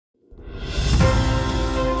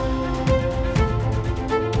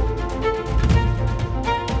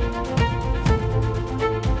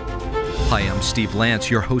Steve Lance,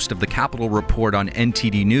 your host of the Capitol Report on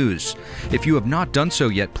NTD News. If you have not done so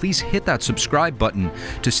yet, please hit that subscribe button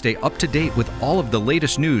to stay up to date with all of the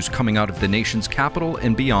latest news coming out of the nation's capital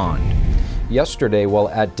and beyond. Yesterday, while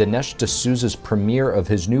at Dinesh D'Souza's premiere of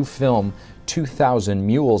his new film, 2,000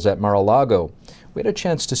 Mules at Mar-a-Lago, we had a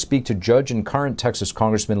chance to speak to Judge and current Texas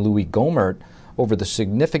Congressman Louis Gohmert over the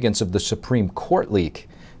significance of the Supreme Court leak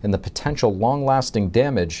and the potential long-lasting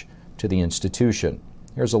damage to the institution.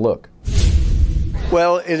 Here's a look.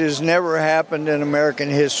 Well, it has never happened in American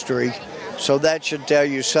history, so that should tell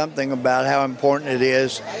you something about how important it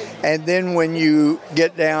is. And then when you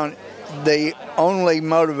get down, the only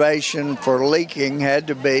motivation for leaking had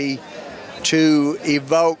to be to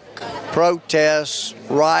evoke protests,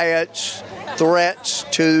 riots, threats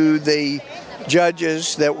to the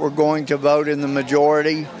judges that were going to vote in the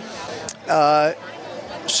majority.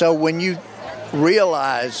 So when you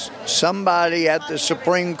realize somebody at the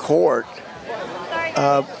Supreme Court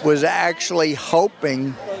was actually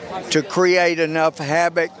hoping to create enough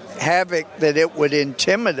havoc that it would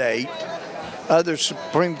intimidate other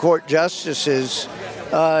Supreme Court justices,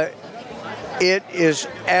 it is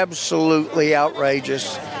absolutely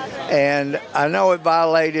outrageous. And I know it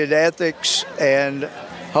violated ethics, and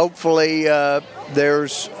hopefully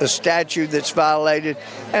there's a statute that's violated.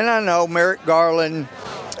 And I know Merrick Garland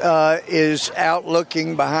is out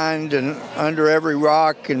looking behind and under every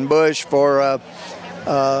rock and bush for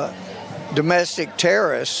domestic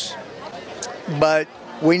terrorists, but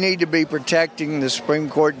we need to be protecting the Supreme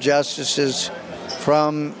Court justices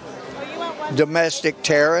from domestic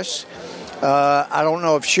terrorists. I don't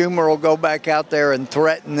know if Schumer will go back out there and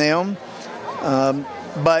threaten them,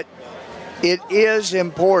 but it is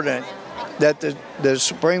important that the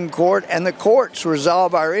Supreme Court and the courts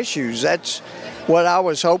resolve our issues. That's what I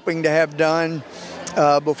was hoping to have done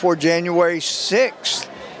before January 6th,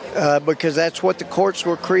 because that's what the courts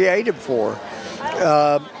were created for.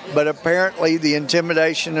 But apparently the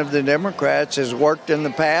intimidation of the Democrats has worked in the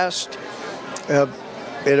past.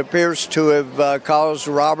 It appears to have caused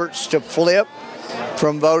Roberts to flip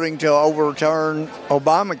from voting to overturn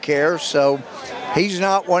Obamacare, so he's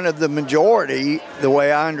not one of the majority, the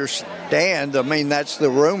way I understand. I mean, that's the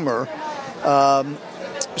rumor.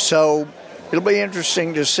 So it'll be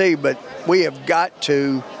interesting to see, but we have got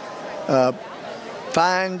to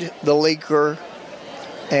find the leaker.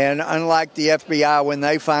 And unlike the FBI, when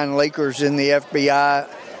they find leakers in the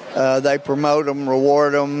FBI, they promote them,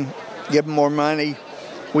 reward them, give them more money.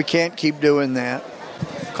 We can't keep doing that.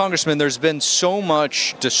 Congressman, there's been so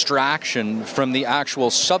much distraction from the actual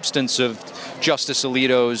substance of Justice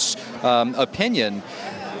Alito's opinion.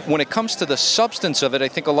 When it comes to the substance of it, I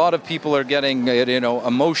think a lot of people are getting,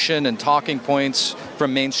 emotion and talking points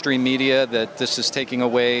from mainstream media that this is taking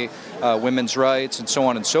away women's rights and so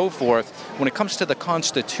on and so forth. When it comes to the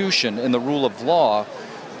Constitution and the rule of law,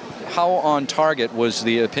 how on target was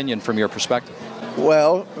the opinion from your perspective?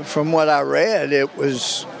 Well, from what I read, it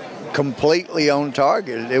was completely on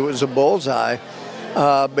target. It was a bullseye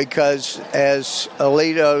because, as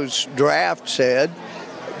Alito's draft said,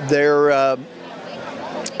 there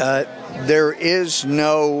is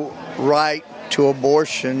no right to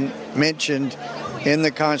abortion mentioned in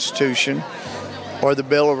the Constitution or the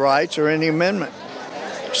Bill of Rights or any amendment.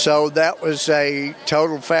 So that was a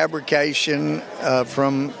total fabrication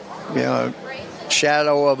from,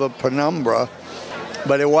 shadow of a penumbra,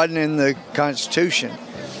 but it wasn't in the Constitution.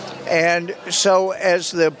 And so, as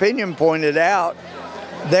the opinion pointed out,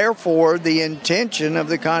 therefore, the intention of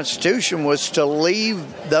the Constitution was to leave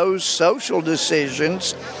those social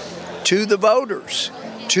decisions to the voters,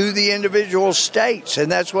 to the individual states.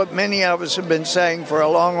 And that's what many of us have been saying for a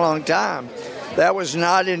long, long time. That was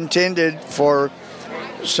not intended for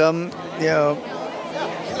some,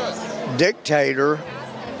 dictator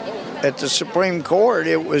at the Supreme Court.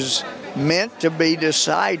 It was meant to be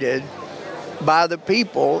decided by the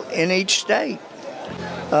people in each state.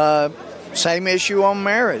 Same issue on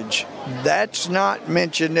marriage. That's not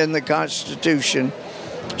mentioned in the Constitution.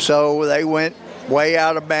 So they went way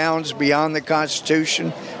out of bounds beyond the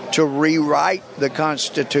Constitution to rewrite the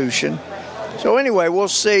Constitution. So anyway, we'll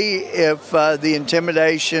see if the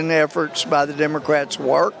intimidation efforts by the Democrats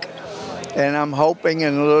work. And I'm hoping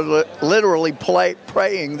and literally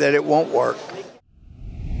praying that it won't work.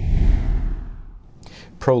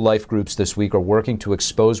 Pro-life groups this week are working to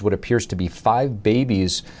expose what appears to be 5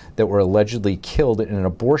 babies that were allegedly killed in an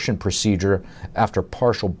abortion procedure after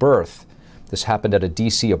partial birth. This happened at a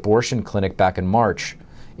D.C. abortion clinic back in March.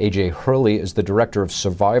 A.J. Hurley is the director of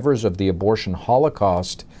Survivors of the Abortion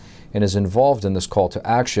Holocaust and is involved in this call to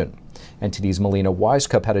action. NTD's Melina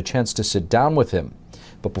Wisecup had a chance to sit down with him.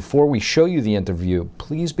 But before we show you the interview,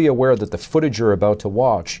 please be aware that the footage you're about to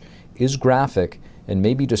watch is graphic and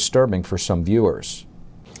may be disturbing for some viewers.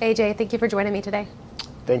 AJ, thank you for joining me today.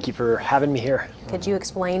 Thank you for having me here. Could you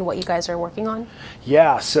explain what you guys are working on?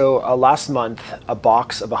 Yeah, so last month, a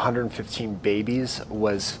box of 115 babies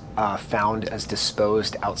was found as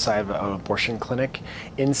disposed outside of an abortion clinic.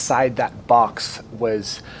 Inside that box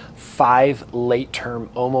was 5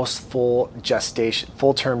 late-term, almost full-term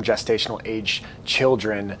gestational age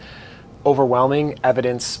children. Overwhelming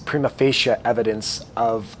evidence, prima facie evidence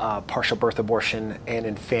of partial birth abortion and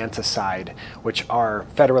infanticide, which are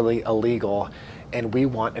federally illegal. And we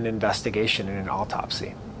want an investigation and an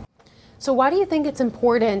autopsy. So why do you think it's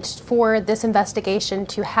important for this investigation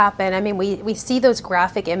to happen? I mean, we see those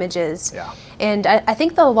graphic images, and I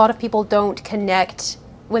think that a lot of people don't connect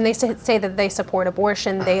when they say that they support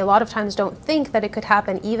abortion. They a lot of times don't think that it could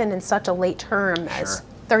happen even in such a late term as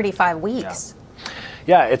 35 weeks.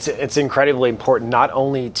 Yeah, it's incredibly important not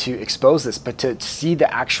only to expose this, but to see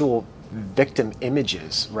the actual victim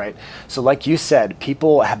images, right? So like you said,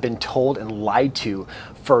 people have been told and lied to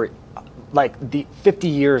for like the 50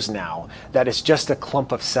 years now that it's just a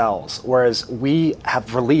clump of cells, whereas we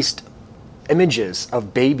have released images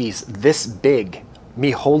of babies this big,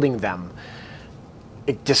 me holding them,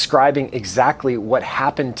 describing exactly what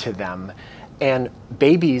happened to them, and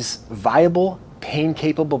babies, viable,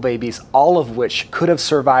 pain-capable babies, all of which could have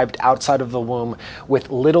survived outside of the womb with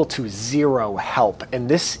little to zero help. And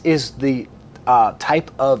this is the type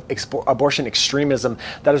of abortion extremism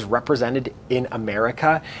that is represented in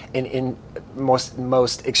America and in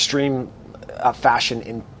most extreme fashion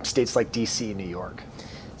in states like D.C. and New York.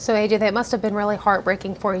 So AJ, that must have been really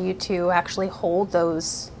heartbreaking for you to actually hold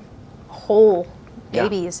those whole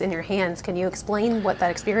babies in your hands. Can you explain what that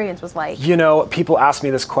experience was like? You know, people ask me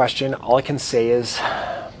this question. All I can say is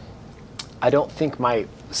I don't think my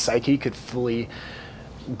psyche could fully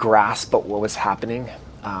grasp what was happening.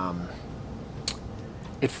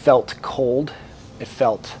 It felt cold. It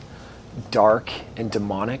felt dark and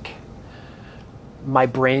demonic. My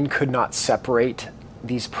brain could not separate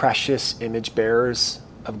these precious image bearers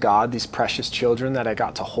of God, these precious children that I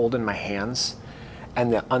got to hold in my hands,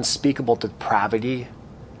 and the unspeakable depravity,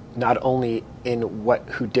 not only in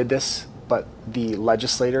who did this, but the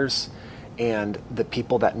legislators and the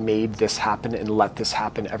people that made this happen and let this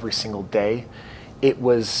happen every single day. It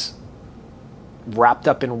was wrapped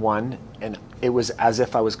up in one, and it was as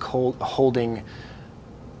if I was holding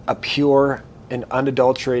a pure and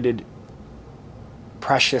unadulterated,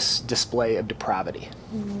 precious display of depravity.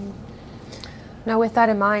 Mm-hmm. Now, with that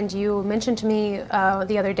in mind, you mentioned to me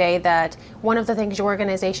the other day that one of the things your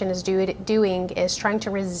organization is doing is trying to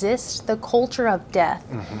resist the culture of death.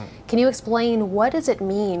 Mm-hmm. Can you explain, what does it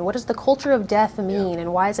mean? What does the culture of death mean,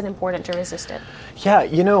 and why is it important to resist it? Yeah,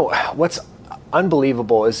 you know, what's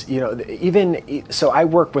unbelievable is, you know, so I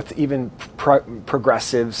work with even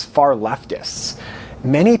progressives, far leftists.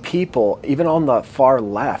 Many people, even on the far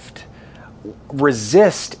left,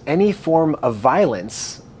 resist any form of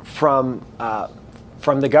violence from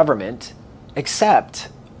the government, except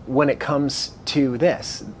when it comes to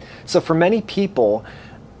this. So for many people,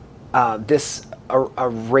 this a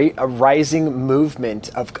rising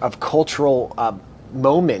movement of cultural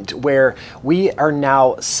moment where we are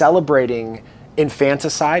now celebrating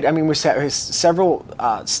infanticide. I mean, we several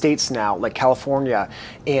states now, like California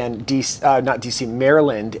and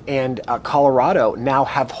Maryland and Colorado now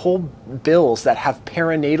have whole bills that have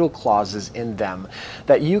perinatal clauses in them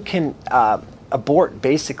that you can abort,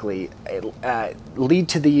 basically lead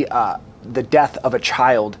to the death of a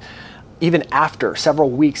child even after several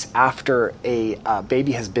weeks after a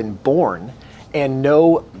baby has been born, and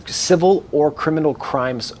no civil or criminal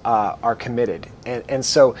crimes are committed. And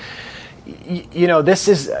so, you know, this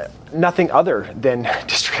is nothing other than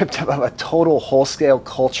descriptive of a total whole-scale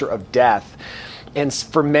culture of death. And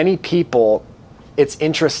for many people, it's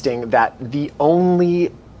interesting that the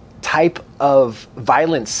only type of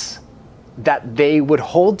violence that they would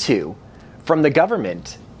hold to from the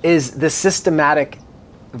government is the systematic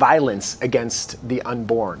violence against the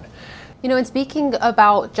unborn. You know, in speaking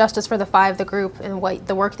about Justice for the Five, the group, and what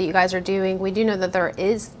the work that you guys are doing, we do know that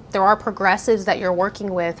there are progressives that you're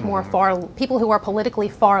working with, more people who are politically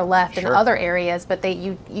far left in other areas, but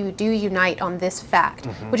you do unite on this fact,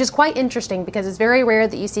 which is quite interesting because it's very rare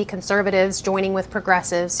that you see conservatives joining with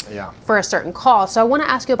progressives for a certain cause. So I want to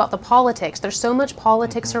ask you about the politics. There's so much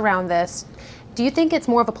politics around this. Do you think it's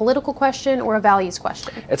more of a political question or a values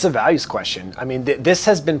question? It's a values question. I mean, this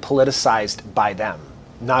has been politicized by them,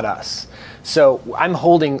 not us. So I'm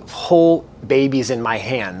holding whole babies in my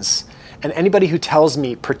hands, and anybody who tells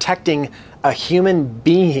me protecting a human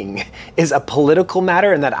being is a political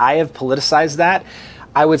matter and that I have politicized that,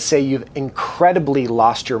 I would say you've incredibly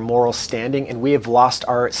lost your moral standing, and we have lost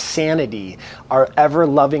our sanity, our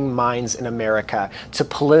ever-loving minds in America to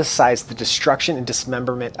politicize the destruction and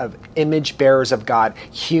dismemberment of image bearers of God,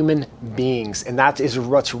 human beings. And that is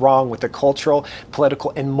what's wrong with the cultural,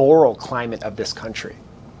 political, and moral climate of this country.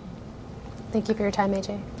 Thank you for your time,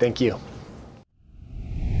 AJ. Thank you.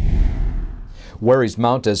 Worries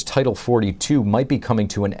mount as Title 42 might be coming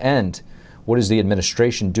to an end. What is the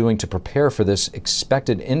administration doing to prepare for this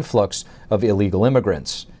expected influx of illegal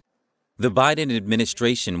immigrants? The Biden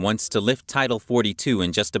administration wants to lift Title 42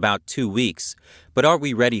 in just about 2 weeks. But are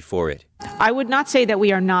we ready for it? I would not say that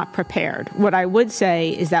we are not prepared. What I would say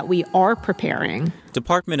is that we are preparing.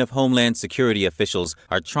 Department of Homeland Security officials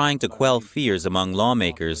are trying to quell fears among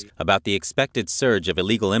lawmakers about the expected surge of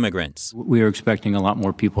illegal immigrants. We are expecting a lot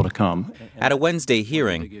more people to come. At a Wednesday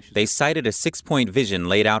hearing, they cited a 6-point vision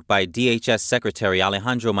laid out by DHS Secretary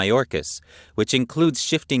Alejandro Mayorkas, which includes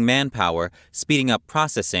shifting manpower, speeding up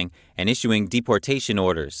processing, and issuing deportation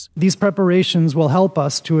orders. These preparations will help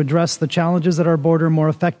us to address the challenges at our border more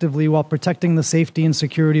effectively while protecting the safety and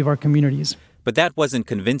security of our communities. But that wasn't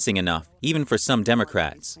convincing enough, even for some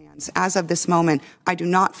Democrats. As of this moment, I do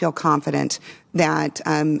not feel confident that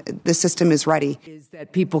the system is ready. Is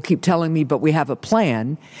that people keep telling me, but we have a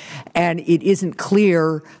plan, and it isn't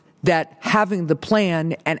clear that having the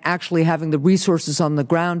plan and actually having the resources on the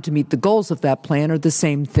ground to meet the goals of that plan are the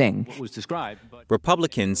same thing. What was described,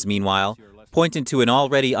 Republicans, meanwhile, pointed to an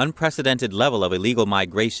already unprecedented level of illegal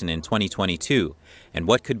migration in 2022 and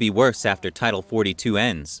what could be worse after Title 42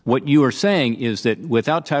 ends. what you are saying is that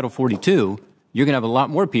without Title 42, you're going to have a lot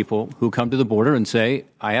more people who come to the border and say,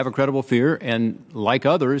 I have a credible fear, and like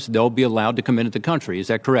others, they'll be allowed to come into the country. Is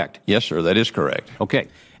that correct? Yes, sir, that is correct. Okay.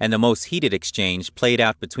 And the most heated exchange played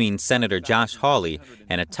out between Senator Josh Hurley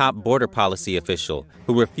and a top border policy official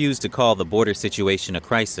who refused to call the border situation a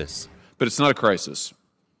crisis. But it's not a crisis.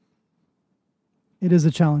 It is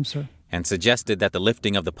a challenge, sir. And suggested that the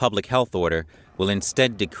lifting of the public health order will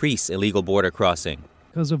instead decrease illegal border crossing.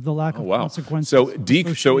 Because of the lack of consequences.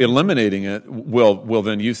 So eliminating it will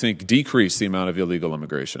then, you think, decrease the amount of illegal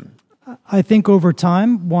immigration? I think over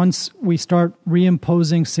time, once we start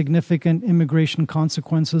reimposing significant immigration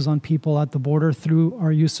consequences on people at the border through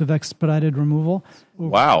our use of expedited removal.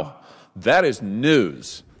 Wow, that is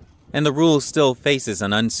news. And the rule still faces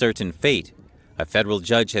an uncertain fate. A federal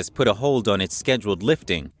judge has put a hold on its scheduled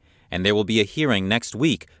lifting, and there will be a hearing next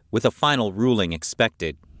week with a final ruling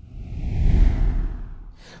expected.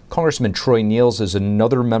 Congressman Troy Niels is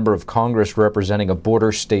another member of Congress representing a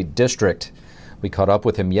border state district. We caught up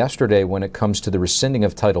with him yesterday when it comes to the rescinding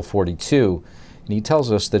of Title 42, and he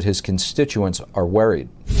tells us that his constituents are worried.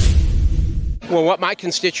 Well, what my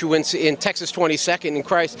constituents in Texas 22nd and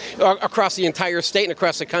Christ, across the entire state and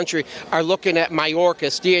across the country are looking at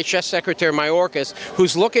Mayorkas, DHS Secretary Mayorkas,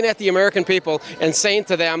 who's looking at the American people and saying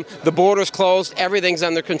to them, the border's closed, everything's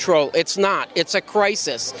under control. It's not. It's a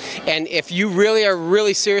crisis. And if you really are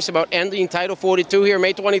really serious about ending Title 42 here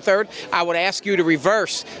May 23rd, I would ask you to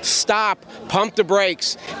reverse, stop, pump the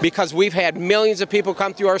brakes, because we've had millions of people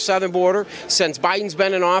come through our southern border since Biden's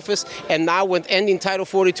been in office, and now with ending Title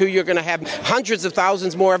 42, you're going to have hundreds of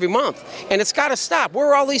thousands more every month. And it's got to stop. Where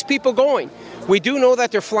are all these people going? We do know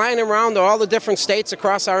that they're flying around to all the different states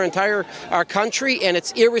across our entire country, and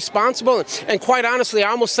it's irresponsible. And quite honestly,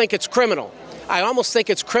 I almost think it's criminal. I almost think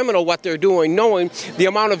it's criminal what they're doing, knowing the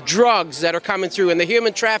amount of drugs that are coming through and the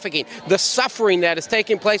human trafficking, the suffering that is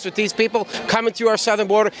taking place with these people coming through our southern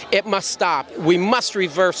border. It must stop. We must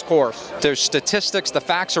reverse course. There's statistics, the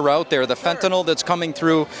facts are out there. The fentanyl that's coming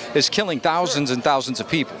through is killing thousands and thousands of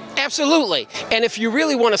people. Absolutely. And if you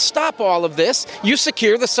really want to stop all of this, you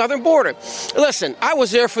secure the southern border. Listen, I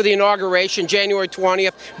was there for the inauguration, January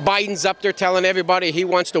 20th. Biden's up there telling everybody he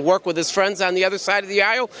wants to work with his friends on the other side of the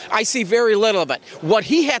aisle. I see very little of it. What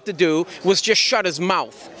he had to do was just shut his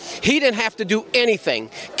mouth. He didn't have to do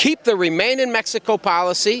anything. Keep the Remain in Mexico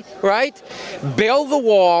policy, right? Build the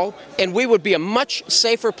wall, and we would be a much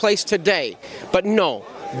safer place today. But no.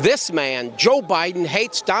 This man, Joe Biden,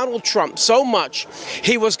 hates Donald Trump so much,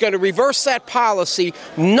 he was going to reverse that policy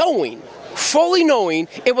fully knowing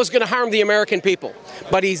it was going to harm the American people.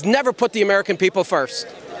 But he's never put the American people first.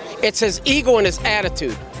 It's his ego and his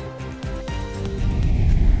attitude.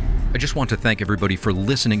 I just want to thank everybody for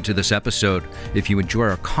listening to this episode. If you enjoy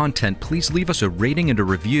our content, please leave us a rating and a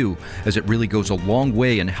review, as it really goes a long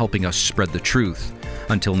way in helping us spread the truth.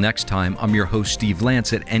 Until next time, I'm your host, Steve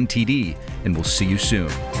Lance at NTD, and we'll see you soon.